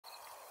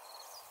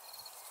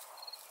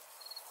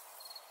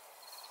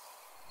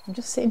I'm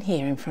just sitting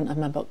here in front of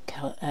my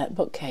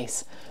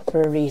bookcase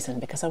for a reason,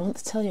 because I want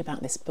to tell you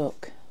about this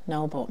book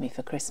Noel bought me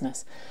for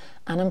Christmas.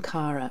 Anam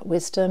Cara,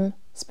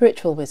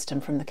 Spiritual Wisdom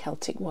from the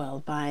Celtic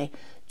World by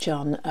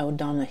John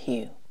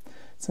O'Donoghue.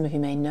 Some of you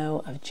may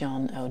know of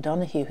John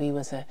O'Donoghue. He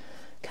was a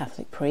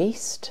Catholic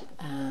priest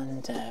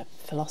and a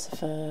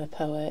philosopher,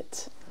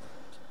 poet.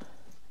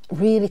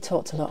 Really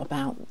talked a lot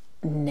about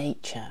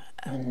nature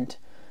and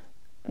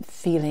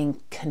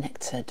feeling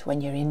connected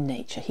when you're in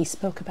nature. He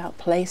spoke about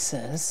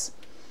places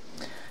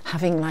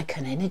having like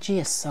an energy,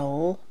 a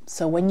soul.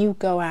 So when you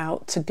go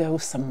out to go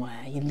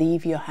somewhere, you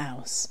leave your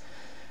house,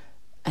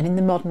 and in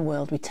the modern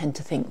world we tend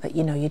to think that,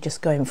 you know, you're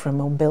just going from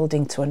one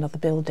building to another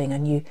building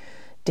and you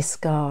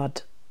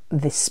discard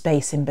this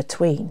space in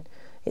between.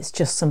 It's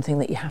just something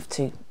that you have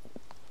to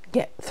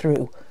get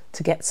through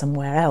to get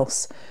somewhere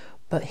else.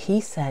 But he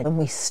said when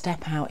we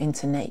step out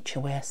into nature,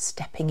 we're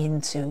stepping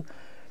into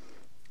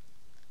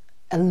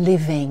a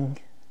living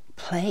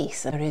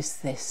place. There is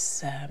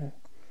this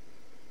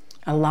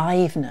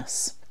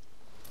aliveness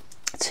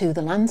to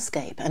the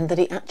landscape, and that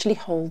it actually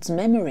holds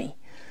memory.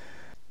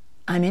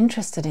 I'm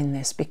interested in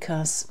this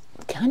because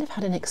I kind of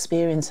had an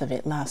experience of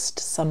it last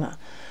summer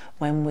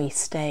when we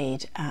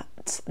stayed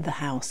at the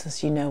house.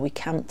 As you know, we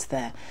camped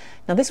there.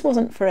 Now this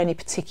wasn't for any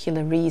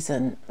particular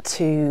reason,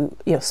 to,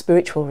 you know,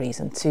 spiritual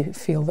reason, to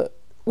feel that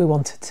we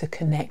wanted to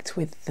connect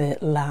with the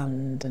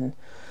land and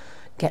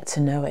get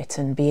to know it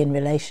and be in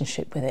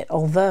relationship with it.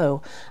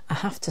 Although I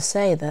have to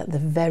say that the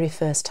very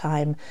first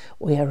time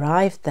we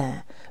arrived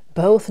there,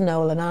 both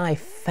Noel and I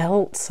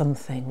felt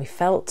something. We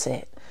felt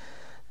it.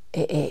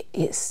 It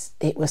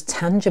was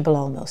tangible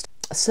almost.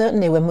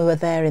 Certainly when we were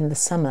there in the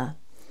summer,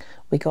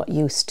 we got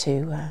used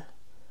to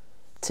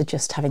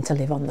just having to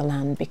live on the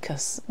land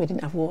because we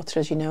didn't have water.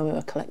 As you know, we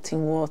were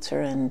collecting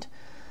water and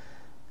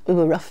we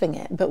were roughing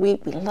it, but we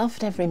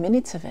loved every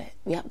minute of it.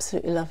 We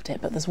absolutely loved it.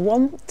 But there's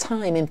one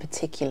time in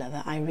particular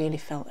that I really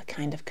felt a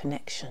kind of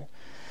connection,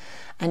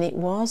 and it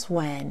was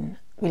when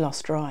we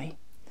lost Roy.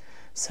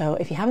 So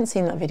if you haven't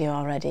seen that video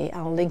already,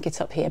 I'll link it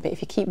up here, but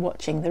if you keep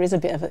watching, there is a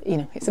bit of a, you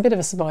know, it's a bit of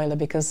a spoiler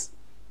because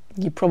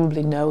you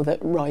probably know that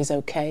Roy's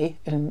okay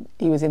and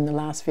he was in the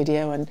last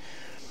video, and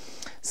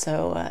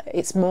so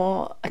it's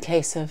more a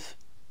case of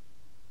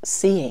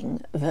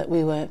seeing that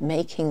we were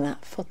making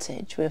that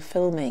footage, we were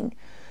filming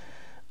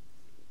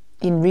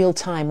in real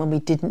time when we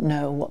didn't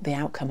know what the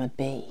outcome would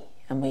be,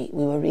 and we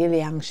were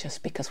really anxious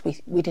because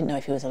we didn't know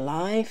if he was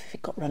alive, if he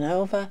got run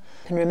over.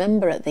 I can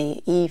remember at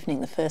the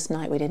evening, the first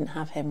night we didn't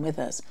have him with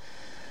us,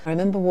 I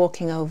remember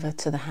walking over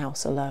to the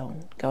house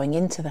alone, going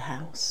into the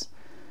house,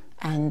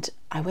 and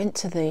I went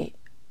to the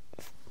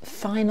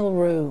final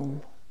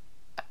room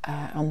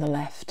on the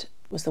left.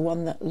 It was the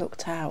one that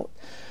looked out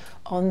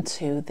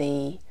onto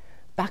the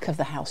back of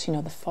the house, you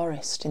know, the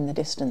forest in the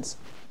distance.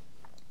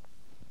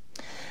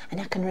 And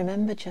I can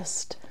remember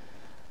just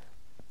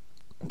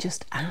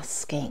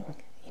asking,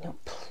 you know,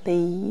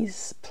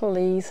 please,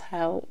 please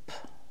help.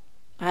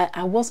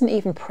 I wasn't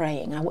even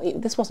praying.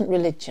 This wasn't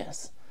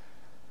religious.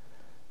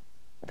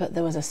 But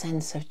there was a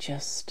sense of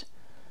just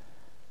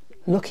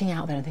looking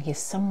out there and thinking,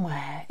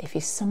 if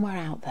he's somewhere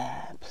out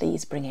there,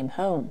 please bring him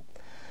home.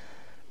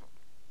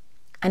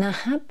 And I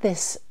had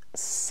this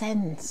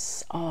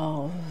sense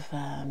of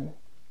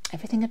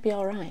everything would be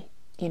all right,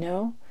 you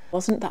know? It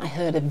wasn't that I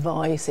heard a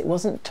voice, it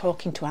wasn't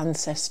talking to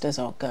ancestors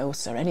or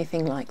ghosts or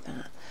anything like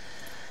that,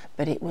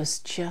 but it was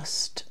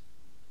just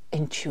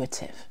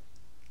intuitive.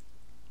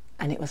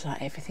 And it was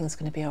like, everything's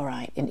going to be all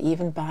right. And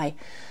even by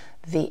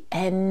the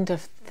end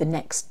of the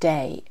next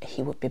day,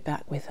 he would be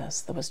back with us.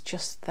 There was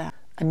just that,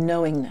 a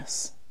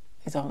knowingness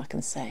is all I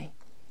can say.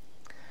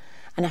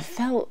 And I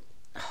felt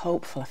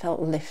hopeful, I felt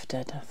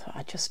lifted. I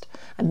thought,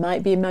 I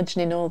might be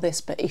imagining all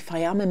this, but if I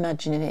am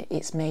imagining it,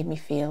 it's made me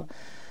feel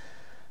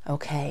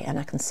okay, and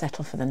I can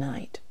settle for the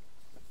night.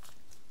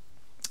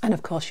 And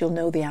of course you'll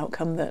know the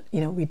outcome, that,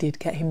 you know, we did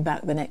get him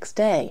back the next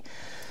day.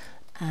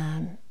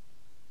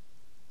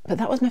 But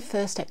that was my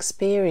first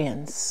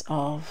experience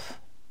of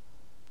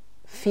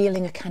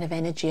feeling a kind of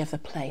energy of the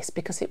place,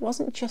 because it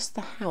wasn't just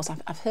the house.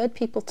 I've heard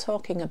people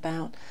talking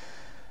about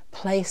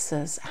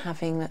places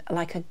having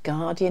like a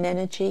guardian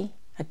energy,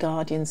 a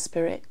guardian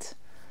spirit,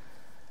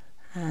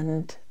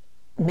 and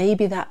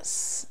maybe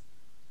that's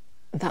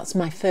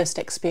my first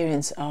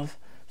experience of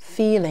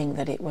feeling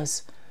that it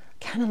was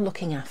kind of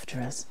looking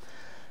after us.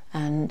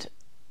 And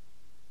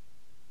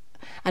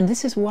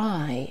this is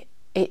why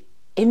it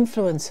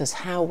influences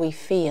how we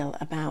feel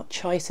about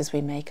choices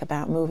we make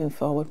about moving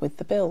forward with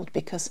the build,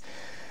 because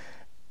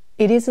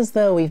it is as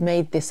though we've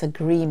made this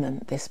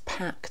agreement, this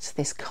pact,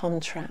 this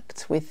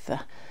contract with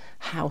the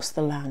house,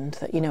 the land,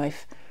 that, you know,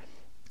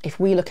 if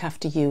we look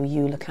after you,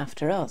 you look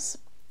after us.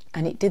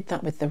 And it did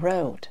that with the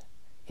road.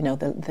 You know,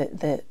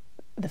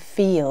 the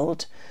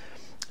field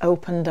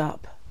opened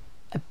up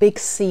a big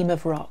seam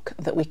of rock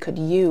that we could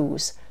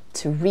use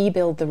to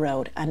rebuild the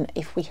road. And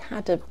if we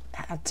had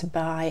to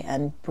buy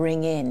and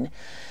bring in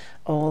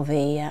all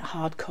the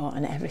hardcore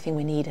and everything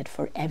we needed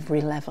for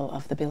every level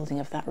of the building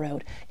of that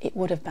road, it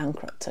would have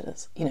bankrupted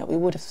us. You know, we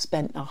would have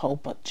spent our whole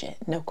budget,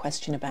 no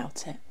question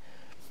about it.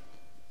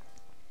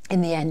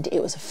 In the end,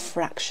 it was a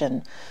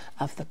fraction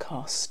of the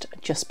cost,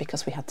 just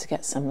because we had to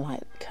get some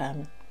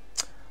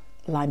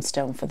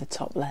limestone for the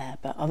top layer.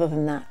 But other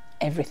than that,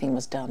 everything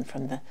was done,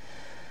 from the,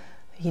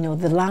 you know,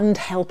 the land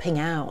helping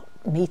out,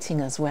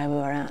 meeting us where we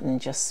were at, and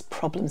just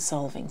problem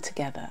solving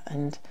together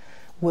and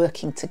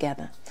working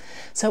together.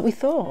 So we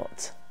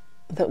thought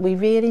that we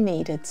really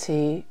needed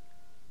to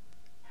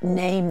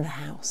name the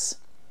house.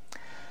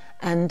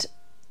 And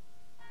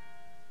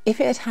if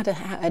it had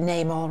had a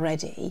name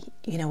already,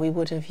 you know, we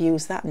would have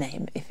used that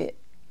name.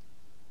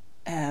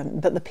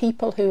 But the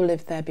people who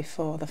lived there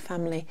before, the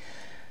family,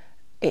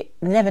 it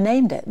never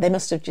named it. It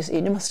must have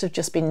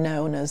just been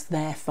known as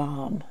their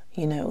farm,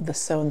 you know, the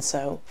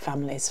so-and-so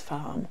family's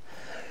farm.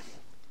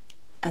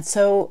 And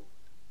so,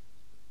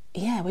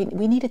 yeah, we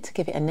needed to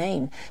give it a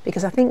name,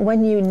 because I think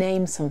when you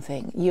name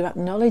something, you're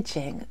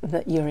acknowledging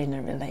that you're in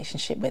a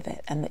relationship with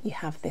it, and that you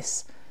have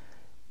this,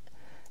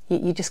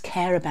 you just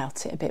care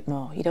about it a bit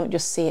more. You don't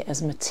just see it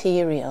as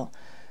material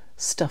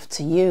stuff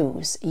to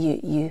use.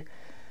 You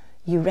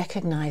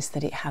recognise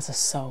that it has a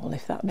soul,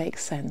 if that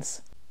makes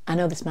sense. I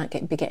know this might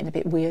be getting a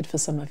bit weird for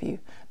some of you,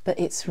 but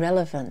it's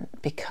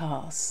relevant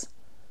because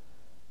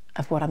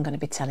of what I'm going to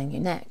be telling you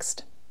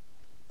next.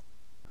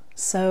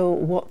 So,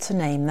 what to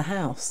name the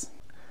house?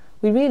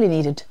 We really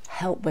needed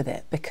help with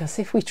it, because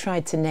if we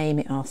tried to name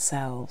it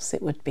ourselves,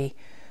 it would be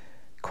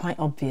quite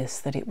obvious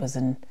that it was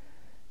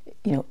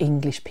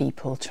English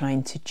people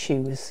trying to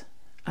choose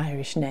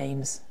Irish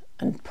names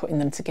and putting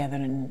them together,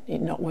 and it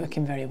not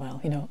working very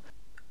well, you know.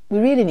 We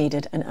really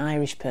needed an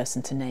Irish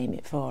person to name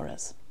it for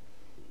us.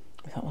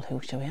 We thought, well,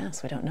 who shall we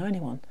ask? We don't know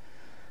anyone.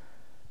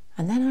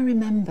 And then I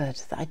remembered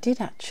that I did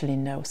actually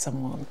know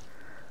someone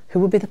who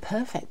would be the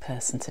perfect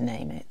person to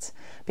name it,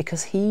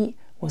 because he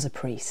was a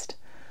priest.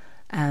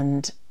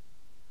 And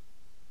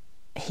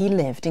he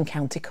lived in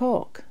County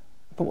Cork,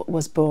 but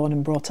was born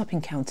and brought up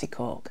in County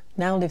Cork,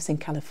 now lives in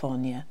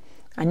California.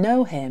 I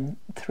know him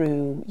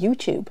through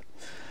YouTube.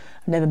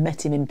 I've never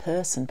met him in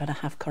person, but I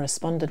have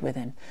corresponded with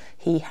him.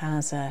 He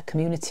has a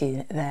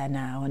community there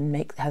now, and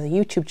has a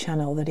YouTube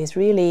channel that is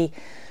really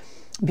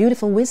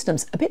beautiful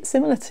wisdoms, a bit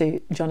similar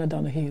to John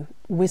O'Donoghue,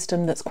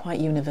 wisdom that's quite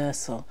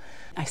universal.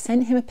 I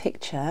sent him a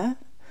picture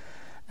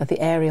of the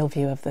aerial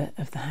view of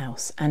the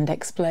house, and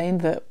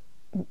explained that,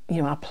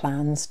 you know, our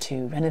plans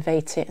to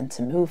renovate it and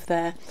to move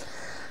there,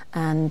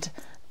 and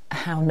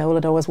how Noel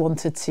had always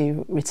wanted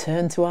to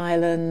return to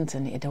Ireland,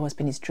 and it had always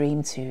been his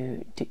dream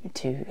to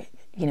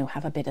you know,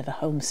 have a bit of a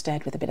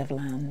homestead with a bit of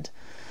land.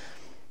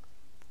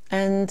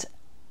 And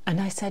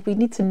I said, we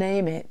need to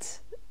name it.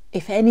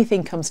 If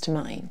anything comes to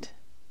mind,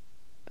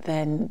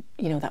 then,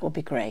 you know, that would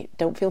be great.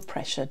 Don't feel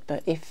pressured,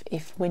 but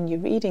if when you're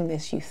reading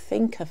this you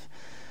think of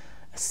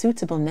a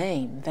suitable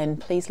name, then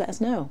please let us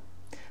know.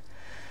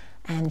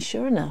 And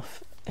sure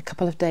enough, a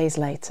couple of days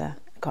later,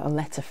 I got a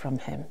letter from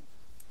him.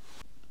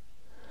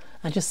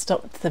 I just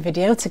stopped the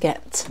video to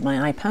get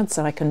my iPad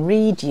so I can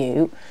read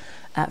you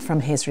from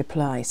his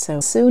reply. So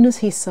as soon as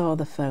he saw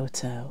the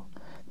photo,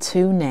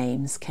 two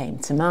names came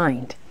to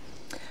mind.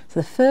 So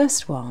the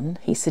first one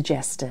he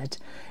suggested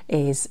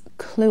is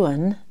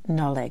Cluan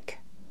Nolig.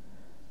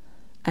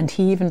 And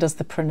he even does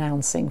the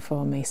pronouncing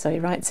for me. So he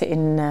writes it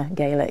in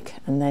Gaelic,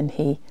 and then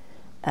he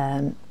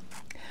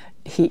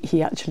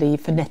actually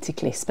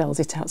phonetically spells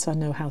it out, so I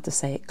know how to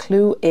say it.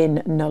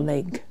 Cluan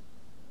Nolig.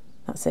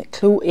 That's it.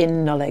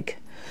 Cluan Nolig,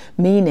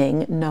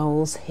 meaning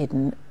Noel's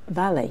hidden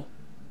valley.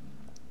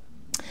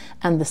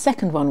 And the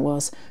second one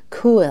was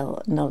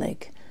Cuil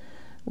Nolig,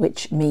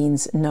 which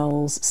means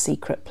Noel's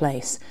secret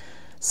place.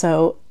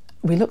 So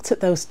we looked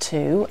at those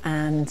two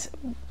and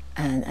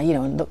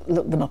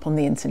looked them up on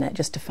the internet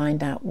just to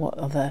find out what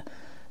other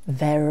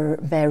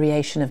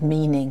variation of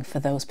meaning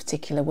for those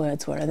particular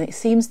words were. And it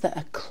seems that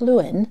a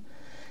cluin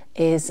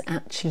is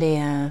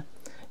actually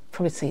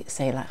probably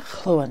say like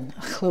chluan.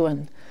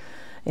 Chluan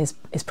is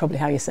probably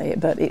how you say it,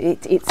 but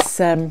it's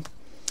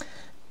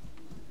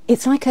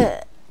like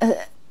a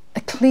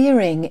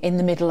clearing in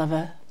the middle of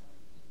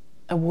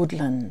a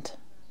woodland.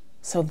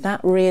 So that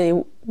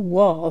really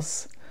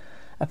was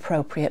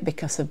appropriate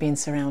because of being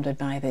surrounded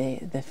by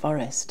the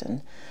forest,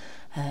 and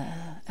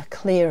a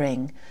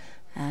clearing.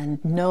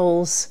 And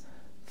Noel's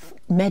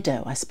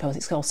meadow, I suppose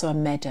it's also a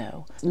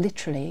meadow.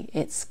 Literally,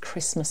 it's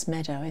Christmas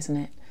meadow, isn't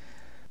it?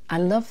 I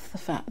love the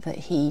fact that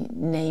he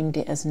named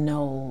it as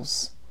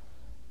Noel's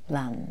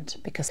land,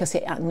 because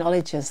it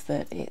acknowledges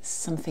that it's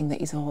something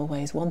that he's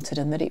always wanted,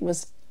 and that it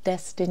was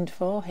destined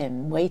for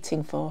him,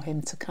 waiting for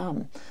him to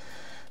come.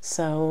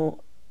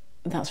 So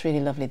that's really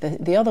lovely.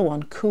 The other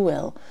one,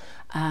 Cuil,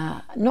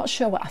 not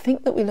sure what, I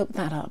think that we looked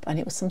that up, and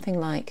it was something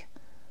like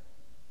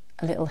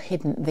a little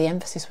hidden, the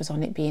emphasis was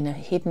on it being a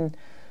hidden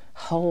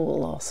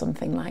hole or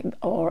something like,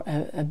 or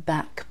a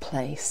back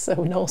place.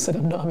 So Noel said,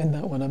 I'm not having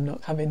that one, I'm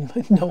not having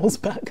Noel's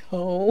back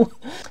hole.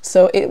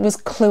 So it was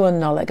Cluan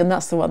Nolig, and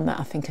that's the one that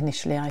I think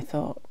initially I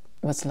thought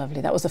was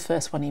lovely. That was the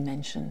first one he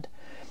mentioned.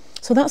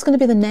 So that's going to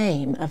be the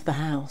name of the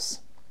house,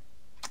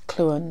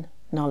 Clúan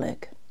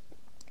Nolig.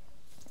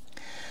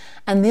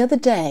 And the other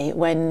day,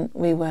 when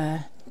we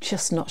were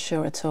just not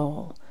sure at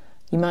all,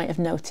 you might have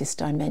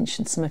noticed I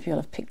mentioned, some of you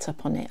will have picked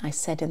up on it, I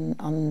said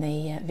on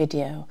the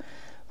video,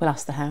 we'll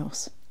ask the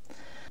house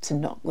to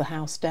knock the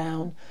house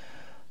down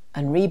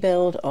and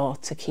rebuild, or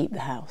to keep the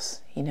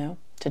house, you know,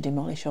 to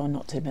demolish or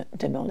not to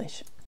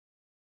demolish.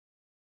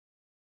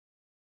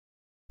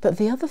 But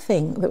the other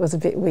thing that was a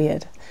bit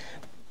weird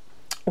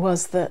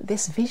was that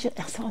this vision,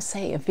 I thought I'd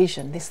say a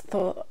vision, this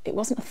thought, it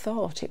wasn't a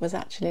thought, it was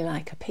actually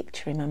like a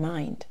picture in my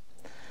mind,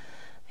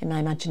 in my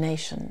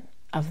imagination,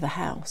 of the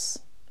house.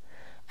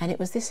 And it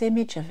was this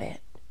image of it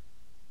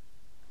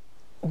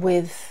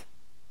with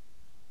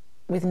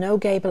no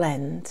gable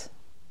end.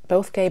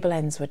 Both gable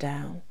ends were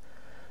down.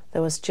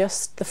 There was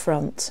just the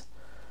front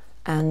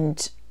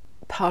and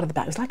part of the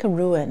back. It was like a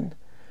ruin.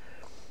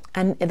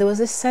 And there was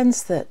this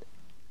sense that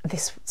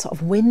this sort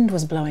of wind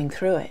was blowing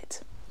through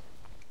it,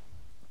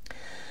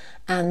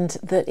 and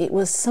that it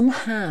was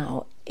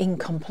somehow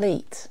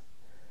incomplete.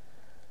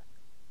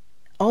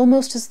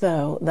 Almost as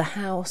though the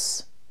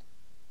house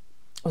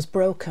was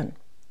broken.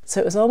 So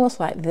it was almost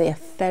like the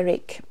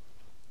etheric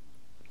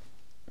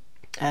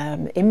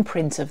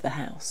imprint of the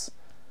house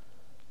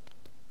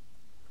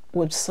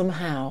would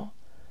somehow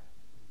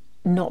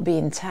not be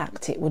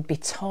intact. It would be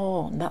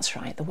torn. That's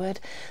right.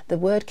 The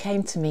word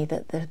came to me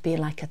that there'd be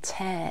like a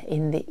tear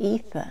in the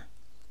ether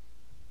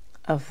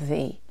of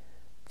the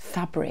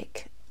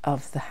fabric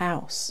of the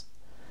house.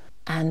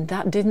 And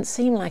that didn't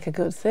seem like a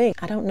good thing.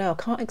 I don't know.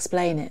 I can't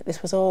explain it.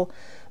 This was all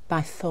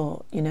by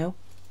thought, you know.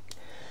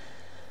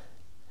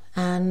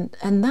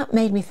 And that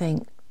made me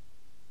think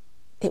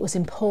it was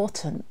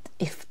important,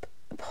 if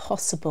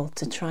possible,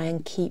 to try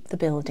and keep the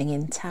building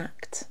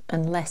intact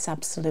unless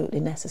absolutely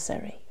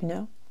necessary, you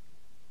know.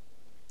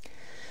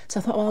 So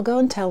I thought, well, I'll go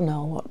and tell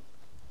Noel what,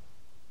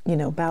 you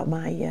know, about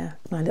my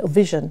my little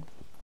vision.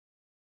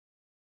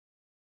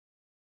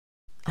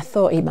 I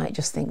thought he might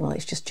just think, well,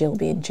 it's just Jill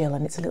being Jill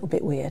and it's a little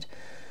bit weird.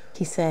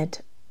 He said,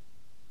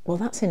 well,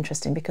 that's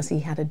interesting, because he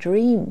had a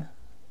dream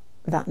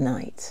that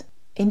night.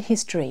 In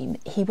his dream,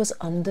 he was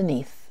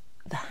underneath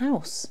the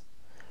house.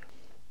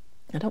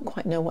 I don't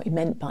quite know what he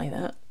meant by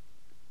that,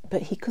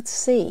 but he could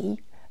see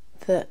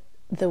that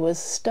there was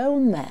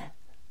stone there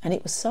and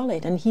it was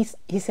solid. And he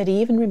said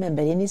he even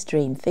remembered in his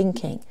dream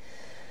thinking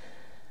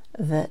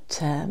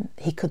that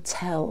he could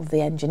tell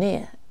the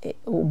engineer,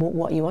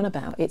 what are you on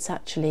about? It's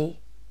actually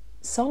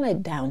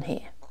solid down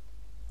here.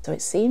 So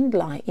it seemed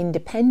like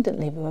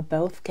independently we were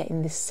both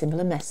getting this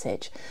similar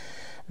message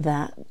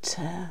that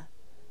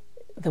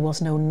there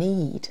was no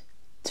need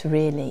to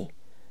really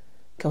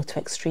go to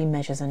extreme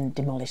measures and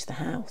demolish the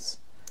house.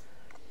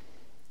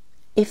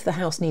 If the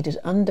house needed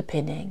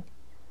underpinning,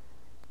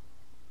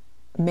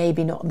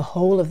 maybe not the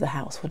whole of the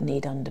house would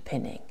need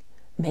underpinning,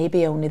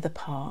 maybe only the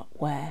part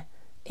where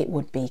it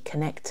would be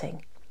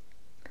connecting.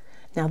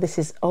 Now this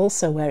is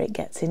also where it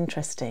gets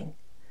interesting,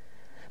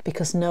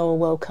 because Noel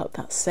woke up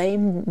that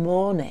same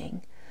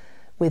morning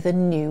with a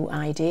new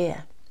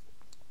idea.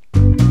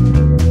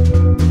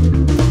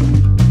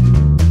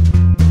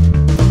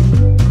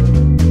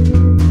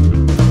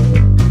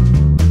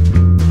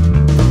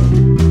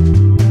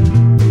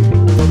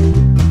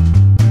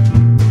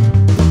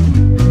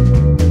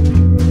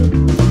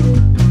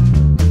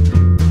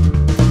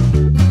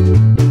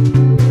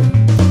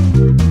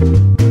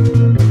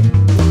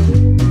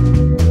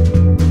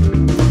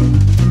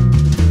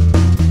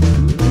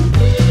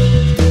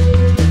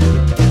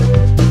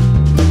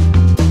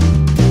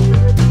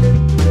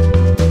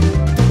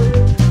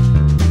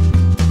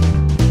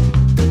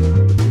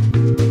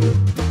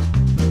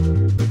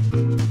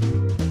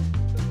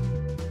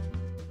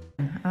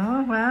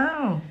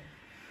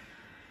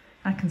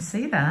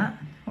 See that?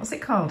 What's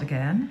it called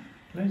again?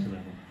 Laser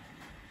level.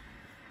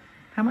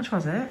 How much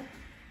was it?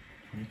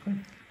 20 quid.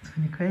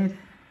 20 quid.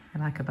 I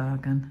like a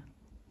bargain.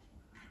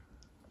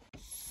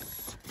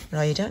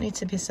 No, you don't need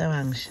to be so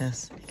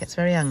anxious. He gets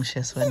very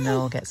anxious when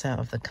Noel gets out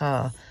of the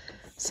car.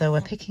 So we're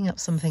picking up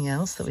something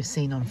else that we've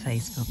seen on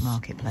Facebook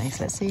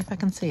Marketplace. Let's see if I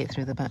can see it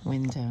through the back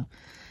window.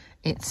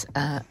 It's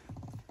a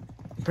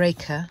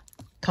breaker,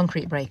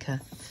 concrete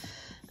breaker.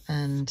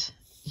 And,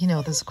 you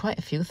know, there's quite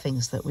a few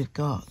things that we've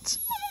got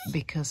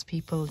because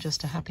people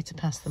just are happy to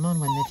pass them on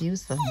when they've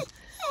used them,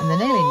 and they're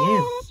nearly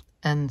new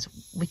and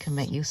we can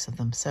make use of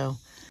them. So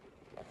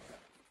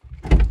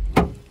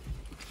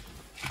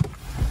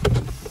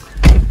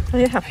are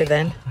you happy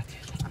then?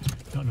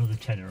 Got another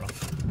tenner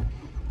off.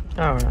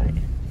 All right,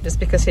 just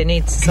because it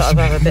needs to sort of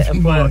have a bit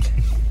of work.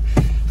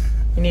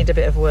 You need a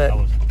bit of work.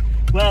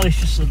 Well, it's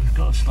just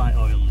got a slight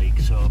oil leak,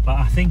 so, but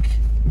I think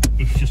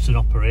it's just an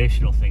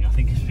operational thing. I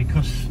think it's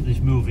because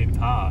there's moving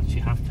parts,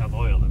 you have to have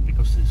oil, and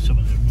because there's some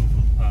of the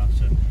movable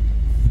parts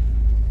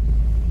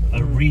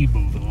are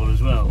removable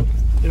as well.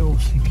 They're all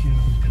thinking.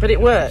 But it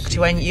worked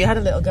when you had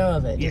a little go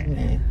of it, didn't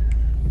you?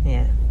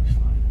 Yeah.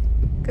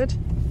 Good.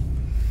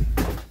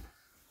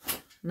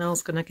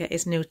 Noel's going to get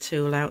his new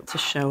tool out to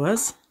show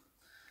us.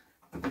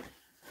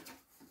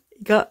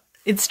 He got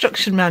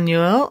instruction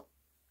manual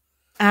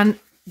and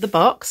the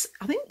box.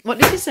 I think, what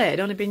did you say? It had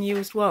only been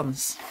used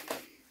once.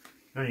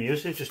 I only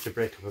used it just to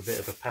break up a bit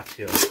of a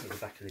patio at the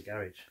back of the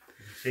garage.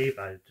 You can see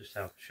by just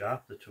how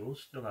sharp the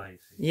tools still are, you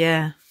see.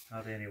 Yeah.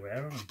 Hardly any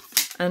wear on them.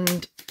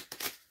 And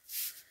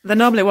they're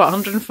normally, what,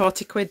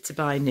 140 quid to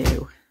buy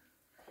new?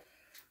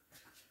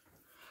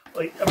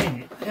 Well, I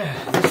mean,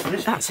 yeah,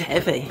 this That's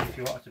heavy. If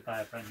you wanted to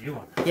buy a brand new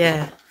one.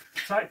 Yeah.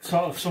 It's like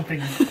sort of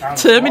something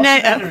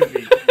Terminator would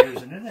be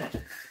using, isn't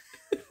it?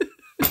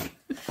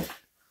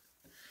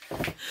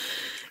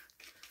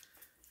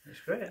 It's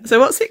great. So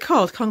what's it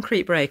called?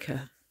 Concrete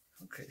breaker?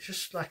 Okay, it's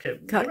just like a...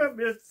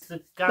 Remember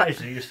the guys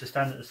who used to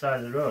stand at the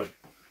side of the road?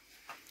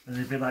 And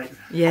they'd be like...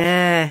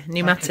 Yeah,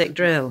 pneumatic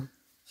drill.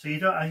 So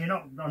you're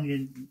not on your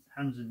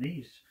hands and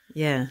knees.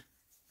 Yeah.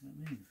 You know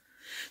what I mean?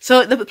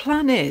 So the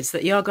plan is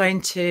that you're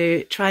going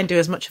to try and do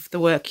as much of the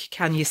work you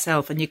can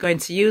yourself, and you're going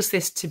to use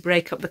this to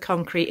break up the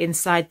concrete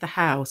inside the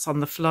house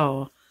on the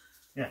floor.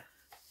 Yeah.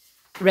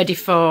 Ready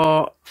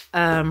for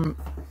the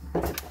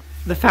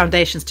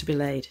foundations to be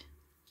laid.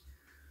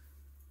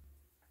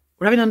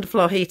 We're having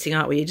underfloor heating,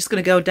 aren't we? You're just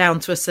going to go down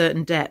to a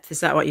certain depth.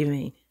 Is that what you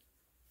mean?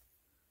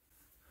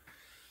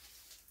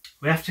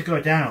 We have to go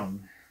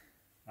down,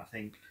 I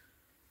think.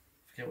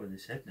 I forget what they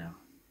said now.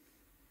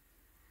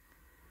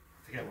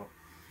 I forget what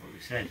we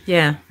said.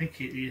 Yeah. I think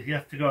you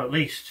have to go at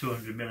least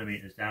 200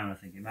 millimetres down. I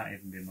think it might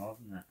even be more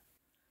than that.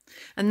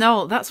 And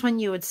no, that's when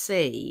you would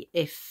see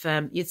if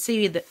you'd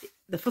see the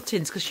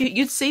footings, because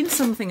you'd seen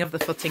something of the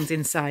footings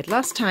inside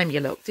last time you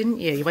looked, didn't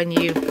you? When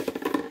you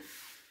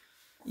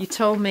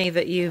told me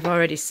that you've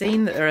already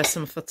seen that there are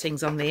some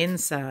footings on the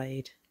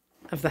inside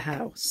of the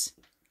house.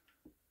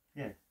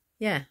 Yeah.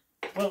 Yeah.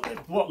 Well,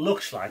 what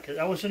looks like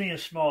that was only a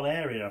small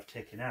area I've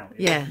taken out.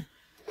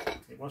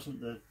 It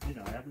wasn't the,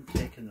 I haven't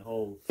taken the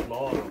whole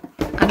floor up.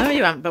 I know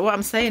you haven't, but what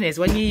I'm saying is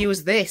when you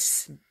use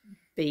this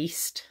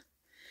beast,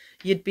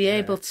 you'd be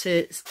able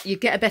to,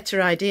 you'd get a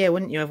better idea,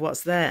 wouldn't you, of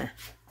what's there?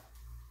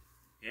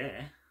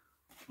 Yeah.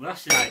 Well,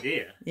 that's the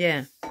idea.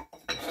 Yeah.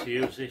 Is to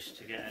use this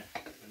to get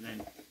and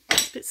then...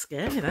 It's a bit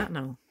scary, that,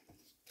 no?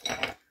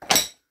 I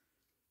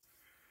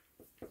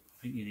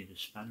think you need a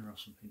spanner or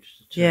something just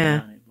to turn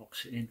it and it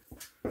locks it in.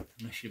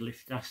 Unless you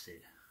lift past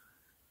it.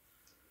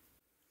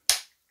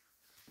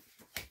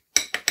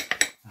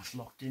 That's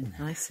locked in.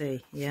 I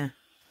see, yeah.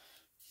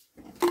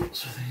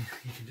 So then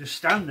you can just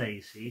stand there,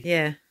 you see.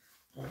 Yeah.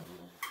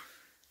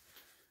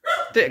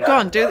 Go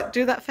on,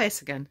 do that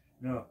face again.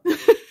 No.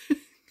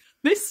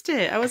 Missed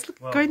it. I was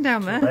going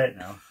down there. Too late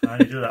now. I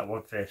only do that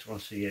one face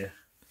once a year.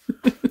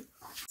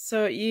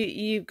 So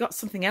you've got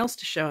something else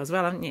to show as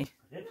well, haven't you?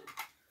 I did.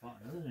 What,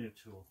 another new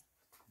tool.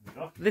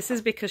 This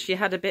is because you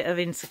had a bit of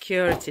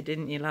insecurity,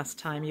 didn't you, last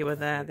time you were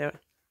there?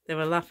 They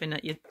were laughing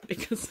at you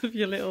because of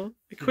your little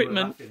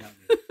equipment. They were laughing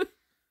at me.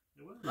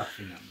 They were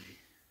laughing at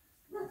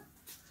me.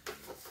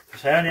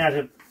 Because I only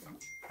had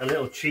a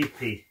little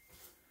cheapy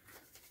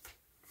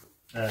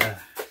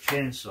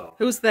chainsaw.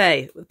 Who's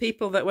they? The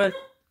people that were...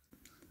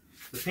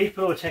 The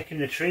people who were taking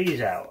the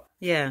trees out.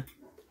 Yeah.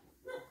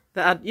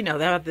 That had, they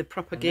had the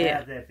proper gear. They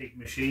had their big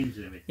machines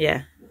and everything.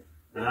 Yeah.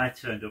 And I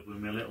turned up with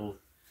my little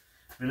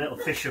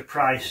Fisher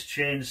Price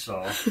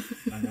chainsaw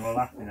and they were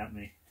laughing at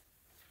me.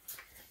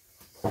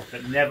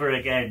 But never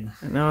again.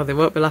 No, they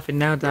won't be laughing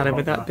now, darling,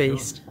 with that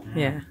beast.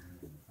 Yeah.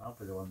 I'll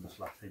be the one that's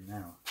laughing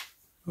now.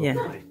 Yeah.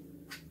 Hopefully.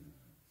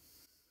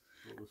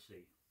 But we'll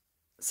see.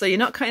 So you're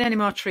not cutting any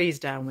more trees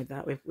down with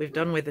that. We've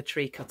done with the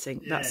tree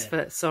cutting. Yeah. That's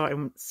for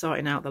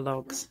sorting out the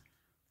logs.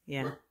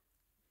 Yeah.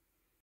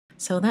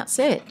 So that's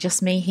it.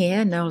 Just me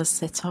here. Noel has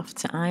set off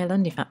to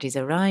Ireland. In fact, he's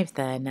arrived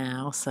there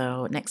now.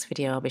 So next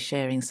video, I'll be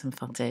sharing some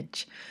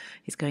footage.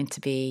 He's going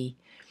to be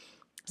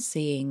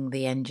seeing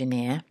the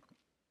engineer.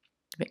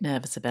 A bit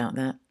nervous about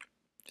that.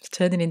 It's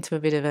turning into a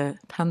bit of a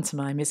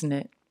pantomime, isn't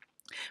it?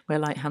 We're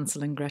like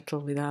Hansel and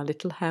Gretel with our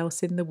little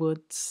house in the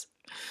woods,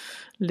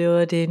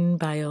 lured in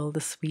by all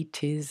the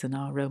sweeties and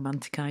our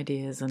romantic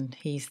ideas, and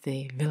he's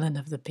the villain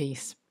of the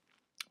piece,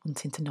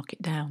 wanting to knock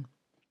it down.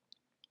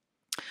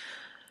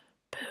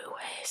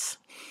 Boo-ways.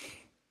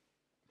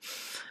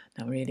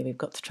 No, really, we've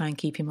got to try and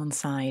keep him on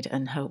side,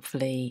 and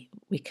hopefully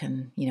we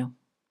can,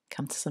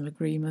 come to some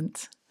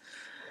agreement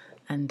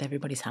and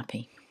everybody's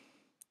happy.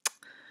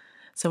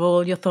 So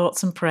all your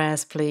thoughts and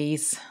prayers,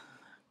 please.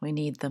 We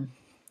need them.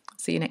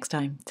 See you next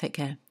time. Take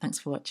care. Thanks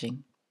for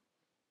watching.